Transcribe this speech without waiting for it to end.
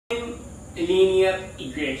linear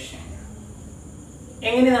equation.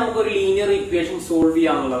 എങ്ങനെ നമുക്ക് ഒരു ലീനിയർ ഇക്വേഷൻ സോൾവ്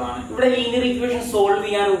ചെയ്യാന്നുള്ളതാണ്. ഇവിടെ ലീനിയർ ഇക്വേഷൻ സോൾവ്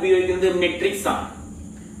ചെയ്യാൻ ഉപയോഗിക്കുന്നത് മെട്രിക്സ് ആണ്.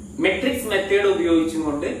 മെട്രിക്സ് മെത്തേഡ്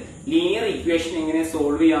ഉപയോഗിച്ചുകൊണ്ട് ലീനിയർ ഇക്വേഷൻ എങ്ങനെ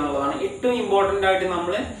സോൾവ് ചെയ്യാന്നുള്ളതാണ് ഏറ്റവും ഇമ്പോർട്ടന്റ് ആയിട്ട്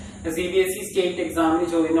നമ്മൾ CBSE സ്റ്റേറ്റ് എക്സാമിന്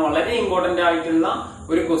ചോദിക്കുന്ന വളരെ ഇമ്പോർട്ടന്റ് ആയിട്ടുള്ള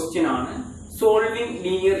ഒരു ക്വസ്റ്റ്യൻ ആണ് സോൾവിംഗ്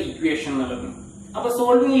ലീനിയർ ഇക്വേഷൻ എന്നുള്ളത്. അപ്പൊ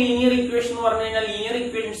സോൾവിംഗ് ലീനിയർ ഇക്വേഷൻ എന്ന് പറഞ്ഞു കഴിഞ്ഞാൽ ലീനിയർ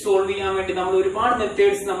ഇക്വേഷൻ സോൾവ് ചെയ്യാൻ വേണ്ടി നമ്മൾ ഒരുപാട്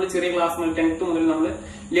മെത്തേഡ്സ് നമ്മൾ ചെറിയ ക്ലാസ് മുതൽ 10th മുതൽ നമ്മൾ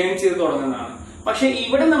ലേൺ ചെയ്ത് തുടങ്ങുന്നതാണ്. പക്ഷെ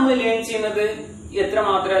ഇവിടെ നമ്മൾ ലേൺ ചെയ്യുന്നത് എത്ര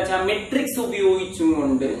മാത്രം വെച്ചാൽ മെട്രിക്സ് ഉപയോഗിച്ചും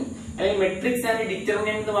കൊണ്ട് അല്ലെങ്കിൽ മെട്രിക്സ് ആൻഡ്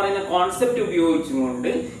ഡിറ്റർമിനന്റ് എന്ന് പറയുന്ന കോൺസെപ്റ്റ് ഉപയോഗിച്ചും കൊണ്ട്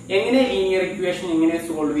എങ്ങനെ ലീനിയർ ഇക്വേഷൻ എങ്ങനെ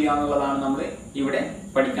സോൾവ് ചെയ്യാന്നുള്ളതാണ് നമ്മൾ ഇവിടെ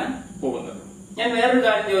പഠിക്കാൻ പോകുന്നത്. ഞാൻ വേറൊരു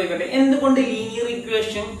കാര്യം ചോദിക്കട്ടെ, എന്തുകൊണ്ട് ലീനിയർ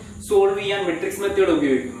ഇക്വേഷൻ സോൾവ് ചെയ്യാൻ മെട്രിക്സ് മെത്തേഡ്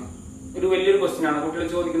ഉപയോഗിക്കുന്നു? ഒരു വലിയൊരു ക്വസ്റ്റ്യൻ ആണ്, കുട്ടികൾ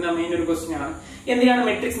ചോദിക്കുന്ന മെയിൻ ഒരു ക്വസ്റ്റ്യൻ ആണ്. എന്തിനാണ്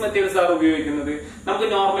മെട്രിക്സ് മെത്തേഡ് സാർ ഉപയോഗിക്കുന്നത്? നമുക്ക്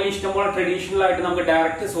നോർമലി ഇഷ്ടംപോലെ ട്രഡീഷണൽ ആയിട്ട് നമുക്ക്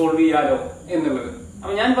ഡയറക്റ്റ് സോൾവ് ചെയ്യാലോ എന്നുള്ളത്.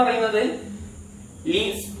 അപ്പൊ ഞാൻ പറയുന്നത്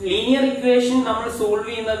ലീനിയർ ഇക്വേഷൻ നമ്മൾ സോൾവ്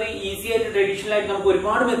ചെയ്യുന്നത് ഈസി ആയിട്ട് ട്രഡീഷണൽ ആയിട്ട് നമുക്ക്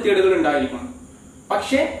ഒരുപാട് മെത്തേഡുകൾ ഉണ്ടായിരിക്കും.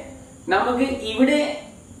 പക്ഷെ നമുക്ക് ഇവിടെ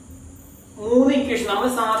 3 ഇക്വേഷൻ നമ്മൾ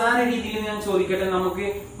സാധാരണ രീതിയിൽ ഞാൻ ചോദിക്കട്ടെ, നമുക്ക്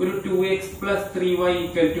ഒരു 2x + 3y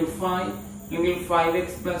 = 5 അല്ലെങ്കിൽ 5x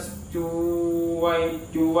 + 2y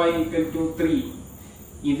 = 3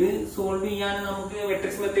 ഇത് സോൾവ് ചെയ്യാൻ നമുക്ക്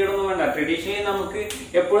മെട്രിക്സ് മെത്തേഡ് ഒന്നും വേണ്ട. ട്രഡീഷണലി നമുക്ക്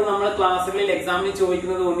എപ്പോഴും നമ്മൾ ക്ലാസ്സുകളിൽ എക്സാമിന്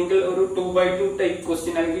ചോദിക്കുന്നത് ഒന്നുകിൽ ഒരു 2x2 ടൈപ്പ്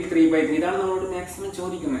ക്വസ്റ്റ്യൻ അല്ലെങ്കിൽ 3x3 ഇതാണ് നമ്മളോട് മാക്സിമം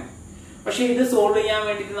ചോദിക്കുന്നത്. പക്ഷെ ഇത് സോൾവ് ചെയ്യാൻ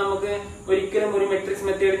വേണ്ടിയിട്ട് നമുക്ക് ഒരിക്കലും ഒരു മെട്രിക്സ്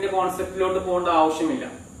മെത്തേഡിന്റെ കോൺസെപ്റ്റിലോട്ട് പോകേണ്ട ആവശ്യമില്ല.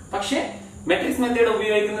 പക്ഷെ മെട്രിക്സ് മെത്തേഡ്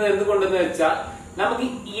ഉപയോഗിക്കുന്നത് എന്തുകൊണ്ടെന്ന് വെച്ചാൽ നമുക്ക്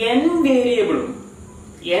n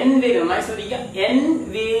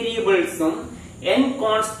വേരിയബിൾസും n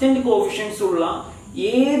കോൺസ്റ്റന്റ് കോഫിഷ്യൻസ് ഉള്ള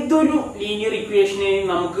ഏതൊരു ലീനിയർ ഇക്വേഷനെയും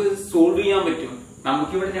നമുക്ക് സോൾവ് ചെയ്യാൻ പറ്റും.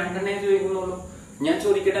 നമുക്കിവിടെ 2 എണ്ണേ ചോദിക്കുന്നുള്ളൂ. ഞാൻ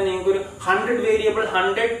ചോദിക്കട്ടെ, നിങ്ങൾക്ക് ഒരു 100 വേരിയബിൾ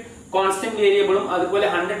 100 കോൺസ്റ്റന്റ് വേരിയബിളും അതുപോലെ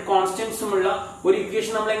 100 കോൺസ്റ്റന്റ്സും ഉള്ള ഒരു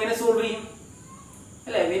ഇക്വേഷൻ നമ്മൾ എങ്ങനെ സോൾവ് ചെയ്യും?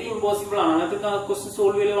 അല്ലെ, വെരി ഇമ്പോസിബിൾ ആണ്. അങ്ങനത്തെ ക്വസ്റ്റ്യൻ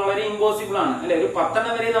സോൾവ് ചെയ്യൽ വളരെ ഇമ്പോസിബിൾ ആണ്. അല്ലെ, ഒരു 10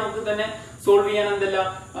 വരെ നമുക്ക് തന്നെ സോൾവ് ചെയ്യാൻ എന്തല്ല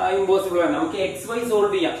ഇമ്പോസിബിൾ ആണ്. നമുക്ക് XY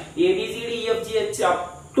സോൾവ് ചെയ്യാം, ABCDEFGH അപ്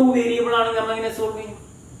ടു വേരിയബിൾ ആണെങ്കിൽ നമ്മൾ എങ്ങനെ സോൾവ് ചെയ്യും?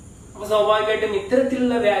 അപ്പൊ സ്വാഭാവികമായിട്ടും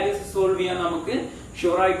ഇത്തരത്തിലുള്ള വാല്യൂസ് സോൾവ് ചെയ്യാൻ നമുക്ക്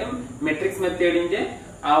ഷുവറായിട്ടും മെട്രിക്സ് മെത്തേഡിന്റെ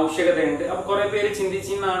ആവശ്യകതയുണ്ട്. അപ്പൊ കുറെ പേര്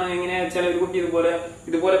ചിന്തിച്ചെന്നാണ്, എങ്ങനെയാ വെച്ചാൽ ഒരു കുട്ടി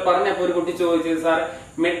ഇതുപോലെ പറഞ്ഞപ്പോ ഒരു കുട്ടി ചോദിച്ചത്, സാർ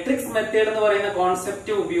മെട്രിക്സ് മെത്തേഡ് എന്ന് പറയുന്ന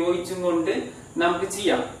കോൺസെപ്റ്റ് ഉപയോഗിച്ചും കൊണ്ട് നമുക്ക്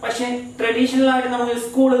ചെയ്യാം. പക്ഷെ ട്രഡീഷണൽ ആയിട്ട് നമ്മൾ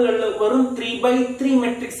സ്കൂളുകളിൽ വെറും 3x3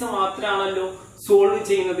 മെട്രിക്സ് മാത്രമാണല്ലോ സോൾവ്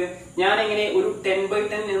ചെയ്യുന്നത്. ഞാൻ എങ്ങനെ ഒരു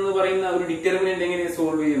 10x10 എന്ന് പറയുന്ന ഒരു ഡിറ്റർമിനന്റ് എങ്ങനെ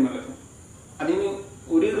സോൾവ് ചെയ്യുന്നത്? അതിന്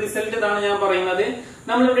ഒരു റിസൾട്ട് ഇതാണ് ഞാൻ പറയുന്നത്.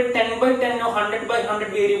 നമ്മളിവിടെ 10x10 100x100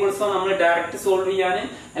 വേരിയബിൾസോ നമ്മൾ ഡയറക്റ്റ് സോൾവ് ചെയ്യാൻ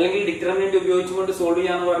അല്ലെങ്കിൽ ഡിറ്റർമിനന്റ് ഉപയോഗിച്ചുകൊണ്ട് സോൾവ്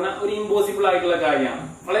ചെയ്യാന്ന് പറഞ്ഞാൽ ഒരു ഇമ്പോസിബിൾ ആയിട്ടുള്ള കാര്യമാണ്,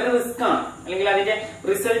 വളരെ റിസ്ക് ആണ്. അല്ലെങ്കിൽ അതിന്റെ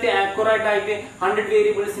റിസൾട്ട് ആക്യുറേറ്റ് ആയിട്ട് 100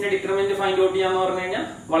 വേരിയബിൾസിന്റെ ഡിറ്റർമിനന്റ് ഫൈൻഡ് ഔട്ട് ചെയ്യാന്ന് പറഞ്ഞു കഴിഞ്ഞാൽ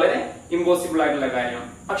വളരെ ഇമ്പോസിബിൾ ആയിട്ടുള്ള കാര്യമാണ്.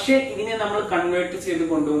 പക്ഷെ ഇതിനെ നമ്മൾ കൺവേർട്ട് ചെയ്ത്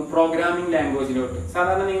കൊണ്ടുപോകും പ്രോഗ്രാമിംഗ് ലാംഗ്വേജിലോട്ട്.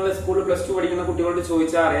 സാധാരണ നിങ്ങൾ സ്കൂളിൽ +2 പഠിക്കുന്ന കുട്ടികളോട്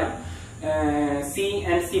ചോദിച്ചാൽ അറിയാം, C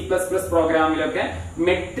and C++ പ്രോഗ്രാമിലൊക്കെ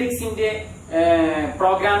മെട്രിക്സിന്റെ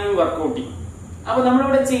പ്രോഗ്രാമിംഗ് വർക്ക്ഔട്ട് ചെയ്യും. അപ്പൊ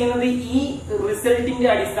നമ്മളിവിടെ ചെയ്യുന്നത് ഈ റിസൾട്ടിന്റെ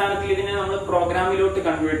അടിസ്ഥാനത്തിൽ ഇതിനെ നമ്മൾ പ്രോഗ്രാമിലോട്ട്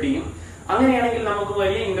കൺവേർട്ട് ചെയ്യും. അങ്ങനെയാണെങ്കിൽ നമുക്ക്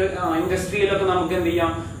വലിയ ഇൻഡസ്ട്രിയിലൊക്കെ നമുക്ക് എന്ത്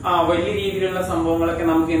ചെയ്യാം, വലിയ രീതിയിലുള്ള സംഭവങ്ങളൊക്കെ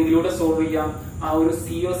നമുക്ക് എന്തിലൂടെ സോൾവ് ചെയ്യാം? ഒരു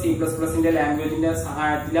C++ന്റെ ലാംഗ്വേജിന്റെ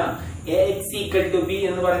സഹായത്തിൽ Ax=B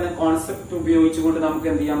എന്ന് പറയുന്ന കോൺസെപ്റ്റ് ഉപയോഗിച്ചുകൊണ്ട് നമുക്ക്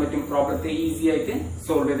എന്ത് ചെയ്യാൻ പറ്റും? പ്രോബ്ലത്തെ ഈസി ആയിട്ട്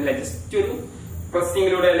സോൾവ് ചെയ്തില്ല. ജസ്റ്റ് ഒരു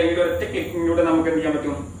പ്രസ്സിങ്ങിലൂടെ അല്ലെങ്കിൽ ഒറ്റ ക്ലിക്കിങ്ങിലൂടെ നമുക്ക് എന്ത് ചെയ്യാൻ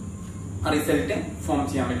പറ്റും? റിസൾട്ട് ഫോം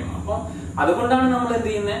ചെയ്യാൻ പറ്റും. അപ്പൊ അതുകൊണ്ടാണ് നമ്മൾ എന്ത്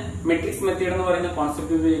ചെയ്യുന്നത്, മെട്രിക്സ് മെത്തേഡ് എന്ന് പറയുന്ന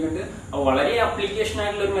കോൺസെപ്റ്റ് ഉപയോഗിക്കുന്നത്. വളരെ ആപ്ലിക്കേഷൻ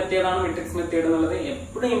ആയിട്ടുള്ള ഒരു മെത്തേഡാണ് മെട്രിക്സ് മെത്തേഡ് എന്നുള്ളത്.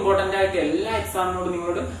 എപ്പോഴും ഇമ്പോർട്ടന്റ് ആയിട്ട് എല്ലാ എക്സാമിനോടും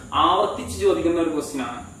നിങ്ങളോട് ആവർത്തിച്ച് ചോദിക്കുന്ന ഒരു ക്വസ്റ്റ്യൻ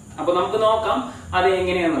ആണ്. അപ്പൊ നമുക്ക് നോക്കാം അത്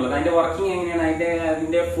എങ്ങനെയാണെന്നുള്ളത്, അതിന്റെ വർക്കിംഗ് എങ്ങനെയാണ്,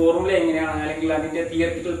 അതിന്റെ ഫോർമുല എങ്ങനെയാണ്, അല്ലെങ്കിൽ അതിന്റെ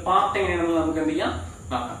തിയറിറ്റിക്കൽ പാർട്ട് എങ്ങനെയാണെന്നുള്ളത് നമുക്ക് എന്ത് ചെയ്യാം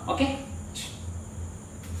നോക്കാം. ഓക്കെ,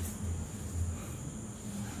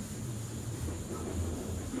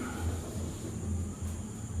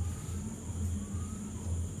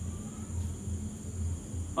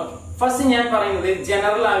 ഫസ്റ്റ് ഞാൻ പറയുന്നത്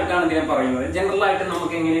ജനറൽ ആയിട്ടാണ് ഇതിനെ പറയുന്നത്. ജനറൽ ആയിട്ട്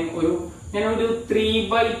നമുക്ക് എങ്ങനെ ഞാനൊരു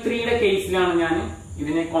 3x3 കേസിലാണ് ഞാൻ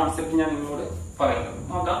ഇതിനെ കോൺസെപ്റ്റ് ഞാൻ നിങ്ങളോട് പറയുന്നത്.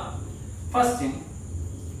 നോക്കാം. ഫസ്റ്റ്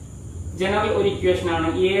ജനറൽ ഒരു ഇക്വേഷൻ ആണ്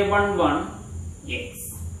A11x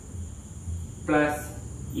plus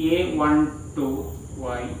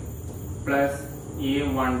A12y plus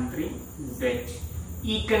A13z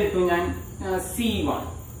equal to ഞാൻ C1.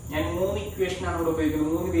 ഞാൻ 3 ഇക്വേഷൻ ആണ് ഇവിടെ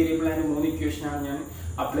ഉപയോഗിക്കുന്നത്. 3 വേരിയബിൾ ആൻഡ് 3 ഇക്വേഷൻ ആണ് ഞാൻ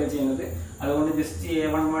അപ്ലൈ ചെയ്യുന്നത്. അതുകൊണ്ട് ജസ്റ്റ്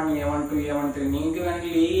A11 A12 A13 നിങ്ങൾക്ക്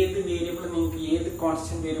വേണമെങ്കിൽ ഏത് വേരിയബിൾ, നിങ്ങൾക്ക് ഏത്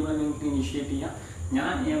കോൺസ്റ്റന്റ് വേരിയബിൾ നിങ്ങൾക്ക് ഇനിഷ്യേറ്റ് ചെയ്യാം.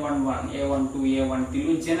 ഞാൻ A11, A12, A13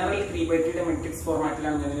 general 3/3 matrix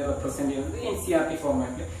ഫോർമാറ്റിലാണ് ഞാൻ റെപ്രസെന്റ് ചെയ്യുന്നത്. NCERT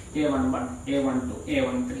ഫോർമാറ്റിൽ A11, A12,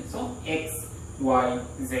 A13. So X, Y,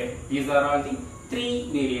 Z. These are all the 3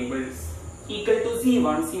 variables equal to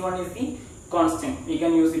C1. C1 is the constant. We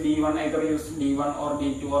can use D1, either use D1 or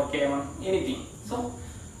D2 or K1, anything. So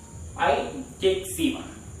I take C1.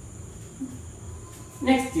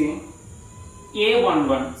 Next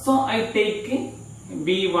A11. So I take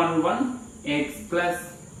B11 X plus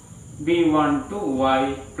B12 Y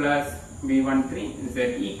plus B13 Z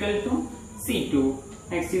equal to C2.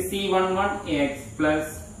 Next is C11 X plus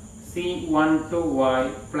C12 Y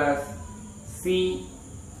plus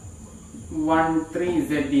C13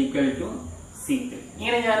 Z equal to C3.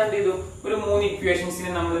 ഇങ്ങനെ ഞാൻ എന്ത് ചെയ്തു, ഒരു 3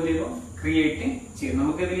 ഇക്വേഷൻസിനെ നമ്മൾ എന്ത് ചെയ്തു, create ചെയ്തു.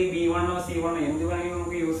 നമുക്ക് ഇതിൽ B1 C1 എന്ത് വേണമെങ്കിലും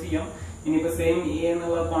നമുക്ക് യൂസ് ചെയ്യാം. ഇനിയിപ്പോ സെയിം എ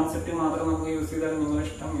എന്നുള്ള കോൺസെപ്റ്റ് മാത്രം നമുക്ക് യൂസ് ചെയ്താൽ നിങ്ങളുടെ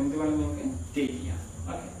ഇഷ്ടം, എന്ത് വേണമെങ്കിലും നിങ്ങൾക്ക് ടേക്ക് ചെയ്യാം.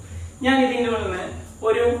 ഓക്കെ, ഞാൻ ഇതിന്റെ ഉള്ളിൽ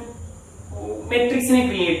ഒരു മെട്രിക്സിനെ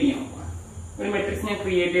ക്രിയേറ്റ് ചെയ്യാം. ഒരു മെട്രിക്സിനെ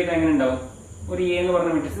ക്രിയേറ്റ് ചെയ്ത് എങ്ങനെ ഉണ്ടാവും, ഒരു എ എന്ന്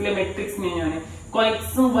പറഞ്ഞ മെട്രിക്സ്. ഇതിലെ മെട്രിക്സിനെ ഞാൻ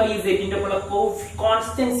എക്സും വൈ സെറ്റിന്റെ ഉള്ള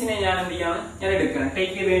കോൺസ്റ്റൻസിനെ ഞാൻ എന്ത് ചെയ്യാണ്, ഞാൻ എടുക്കണം.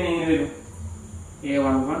 ടേക്ക് ചെയ്ത് കഴിഞ്ഞാൽ എങ്ങനെ വരും,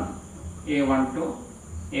 A11, A12,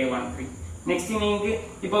 A13. നെക്സ്റ്റ് നിങ്ങൾക്ക്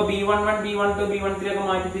ഇപ്പൊ B11, B12, B13 ഒക്കെ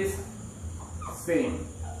മാറ്റിട്ട് സെയിം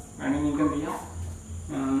വേണമെങ്കിൽ നിങ്ങൾക്ക് എന്ത് ചെയ്യാം,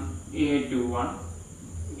 A21,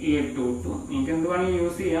 A22 നിങ്ങൾക്ക് എന്ത് വേണമെങ്കിൽ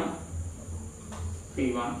യൂസ് ചെയ്യാം.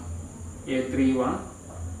 A31, A31,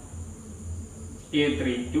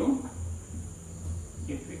 A32,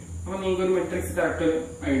 A32. അപ്പൊ നിങ്ങൾക്ക് ഒരു മെട്രിക്സ് കറക്റ്റ്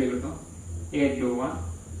ഐഡിയ കിട്ടും. A21,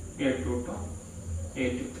 A22,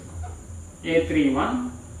 A23, A31,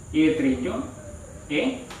 A32,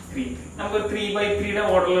 A33. നമുക്കൊരു 3/3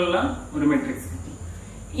 ഓർഡറിലുള്ള ഒരു മെട്രിക്സ് കിട്ടി.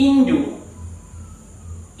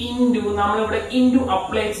 ഇൻഡു നമ്മളിവിടെ ഇൻഡു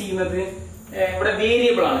അപ്ലൈ ചെയ്യുന്നത് ഇവിടെ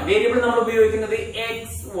വേരിയബിൾ ആണ്. വേരിയബിൾ നമ്മൾ ഉപയോഗിക്കുന്നത് X,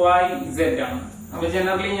 Y, Z ആണ്. അപ്പൊ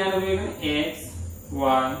ജനറലി ഞാൻ ഉപയോഗിക്കുന്നത് X,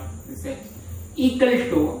 Y, Z equal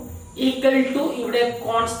to ഇവിടെ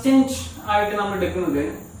കോൺസ്റ്റന്റ് ആയിട്ട് നമ്മൾ എടുക്കുന്നത്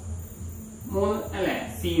 3 അല്ലെ,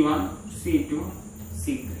 C1, C2,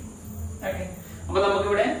 C3. ഓക്കെ, അപ്പൊ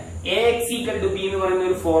നമുക്കിവിടെ Ax equal to B എന്ന് പറയുന്ന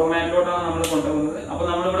ഒരു ഫോർമാറ്റിലോട്ടാണ് നമ്മൾ കൊണ്ടുപോകുന്നത്. അപ്പൊ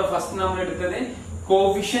നമ്മളിവിടെ ഫസ്റ്റ് നമ്മൾ എടുത്തത്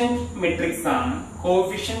കോഫിഷ്യന്റ് മെട്രിക്സ് ആണ്.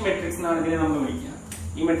 കോഫിഷ്യന്റ് മെട്രിക്സ് എന്നാണ് ഇതിനെ നമ്മൾ വിളിക്കുക.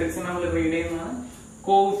 ഈ മെട്രിക്സ് നമ്മൾ റീഡ് ചെയ്യുന്നതാണ്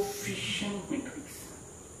കോഫിഷ്യന്റ് മെട്രിക്സ്.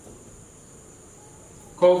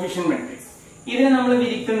 കോഫിഷ്യന്റ് മെട്രിക്സ് ഇതിനെ നമ്മൾ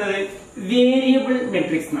വിളിക്കുന്നത് വേരിയബിൾ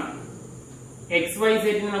മെട്രിക്സ് എന്നാണ്. XY Z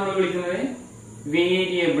നമ്മൾ വിളിക്കുന്നത്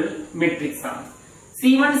വേരിയബിൾ മെട്രിക്സ് ആണ്.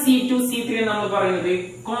 C1, C2, C3 നമ്മൾ പറയുന്നത്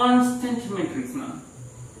കോൺസ്റ്റന്റ് മെട്രിക്സ് ആണ്.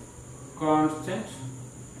 കോൺസ്റ്റന്റ്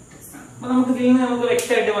മെട്രിക്സ് ആണ്. അപ്പൊ നമുക്ക് ഇതിൽ നിന്ന് നമുക്ക്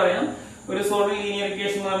വ്യക്തമായിട്ട് പറയാം, ഒരു സോൾവിംഗ് ലീനിയർ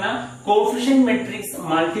ഇക്വേഷൻ എന്ന് പറഞ്ഞാൽ coefficient matrix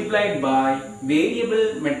multiplied by variable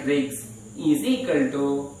matrix is equal to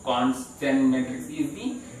constant matrix is the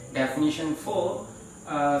definition four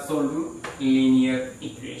solving linear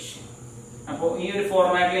equation. അപ്പോ ഈ ഒരു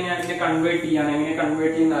ഫോർമാറ്റിൽ ഞാൻ ഇതിനെ കൺവേർട്ട് ചെയ്യാണ്. എങ്ങനെ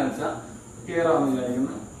കൺവേർട്ട് ചെയ്യുന്ന വെച്ചാൽ ക്ലിയർ ആവുന്ന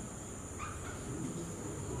വിചാരിക്കുന്നു.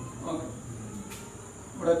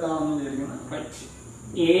 ഇവിടെ കാണുന്ന വിചാരിക്കുന്നു.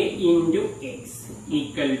 A into X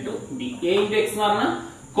equal to B. A into X എന്ന് പറഞ്ഞാൽ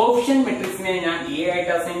കോഫിഷ്യന്റ് മെട്രിക്സിനെ ഞാൻ A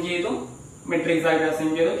ആയിട്ട് അസൈൻ ചെയ്തു, മെട്രിക്സ് ആയിട്ട് അസൈൻ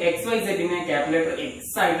ചെയ്തു. XY Z നെ ക്യാപിറ്റൽ X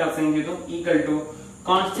ആയിട്ട് അസൈൻ ചെയ്തു, ഈക്വൽ ടു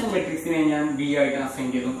കോൺസ്റ്റന്റ് മെട്രിക്സിനെ ഞാൻ B ആയിട്ട് അസൈൻ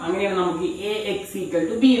ചെയ്തു. അങ്ങനെയാണ് നമുക്ക് Ax equal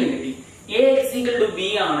to B എന്ന് കിട്ടി. Ax equal to B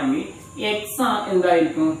ആണെങ്കിൽ X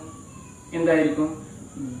എന്തായിരിക്കും,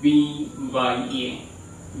 B by A.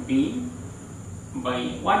 B by A.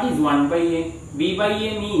 What is 1 by A? B by A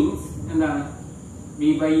means എന്താണ്? B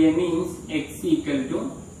by A means X equal to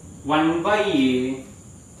 1 by A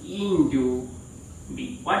into B.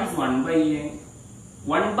 What is 1 by A?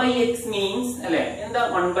 1 by X means അല്ലെ എന്താ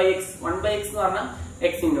 1 by X? 1 by X എന്ന് പറഞ്ഞാൽ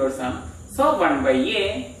X inverse ആണ്. So 1 by A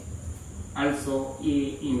also A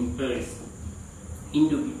inverse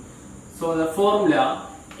into B. So the formula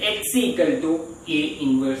X equal to A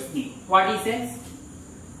inverse B. What is X?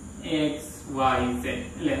 X, Y, Z.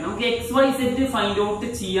 അല്ലെ നമുക്ക് X, Y, Z find out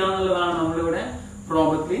ചെയ്യാന്നുള്ളതാണ് നമ്മളിവിടെ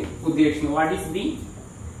പ്രോബ്ലത്തിൽ ഉദ്ദേശിക്കുന്നത്. What is B?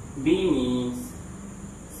 B means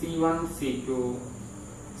C1, C2,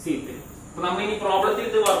 C3. അപ്പൊ നമ്മൾ ഈ പ്രോബ്ലത്തിൽ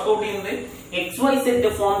ഇത് workout ചെയ്യുന്നത് XYZ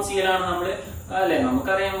form ചെയ്യലാണ് നമ്മൾ അല്ലെ.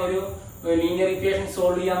 നമുക്കറിയാം ഒരു ലീനിയർ ഇക്വേഷൻ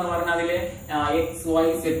സോൾവ് ചെയ്യാന്ന് പറഞ്ഞാൽ അതില്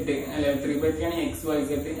XYZ അല്ലെ 3/3 ആണ്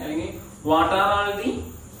XYZ. അല്ലെങ്കിൽ what are all the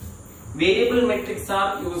variable matrix are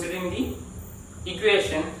used in the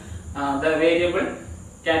equation, the variable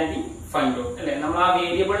can be find out അല്ലെ. നമ്മൾ ആ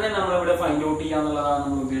വേരിയബിളിനെ നമ്മൾ ഇവിടെ ഫൈൻഡ് ഔട്ട് ചെയ്യാന്നുള്ളതാണ്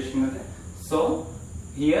നമ്മൾ ഉദ്ദേശിക്കുന്നത്. So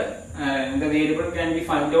here the variable can be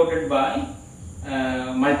found out by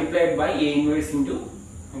multiplied by A inverse into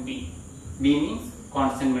B. B means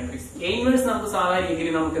constant matrix. A inverse നമുക്ക് സാധാരണ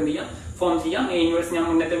രീതിയിൽ നമുക്ക് എന്ത് ചെയ്യാം, ഫോം ചെയ്യാം. എ ഇൻവേഴ്സ് ഞാൻ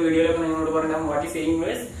മുന്നത്തെ വീഡിയോയിലൊക്കെ നിങ്ങളോട് പറഞ്ഞാൽ what is A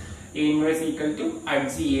inverse? A inverse equal to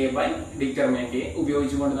adj A by determinant A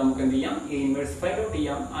ഉപയോഗിച്ചുകൊണ്ട് നമുക്ക് എന്ത് ചെയ്യാം? എ ഇൻവേഴ്സ് ഫൈൻഡ് ഔട്ട്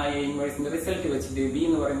ചെയ്യാം. ആ എ ഇൻവേഴ്സിന്റെ റിസൾട്ട് വെച്ചിട്ട് ബി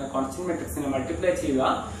എന്ന് പറയുന്ന കോൺസ്റ്റന്റ് മെട്രിക്സിനെ മൾട്ടിപ്ലൈ ചെയ്യുക,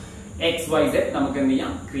 XYZ നമുക്ക് എന്ത്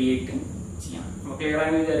ചെയ്യാം? ക്രിയേറ്റ് ചെയ്യാം. ക്ലിയർ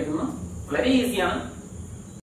ആയെന്ന് വിചാരിക്കുന്നു. വളരെ ഈസിയാണ്.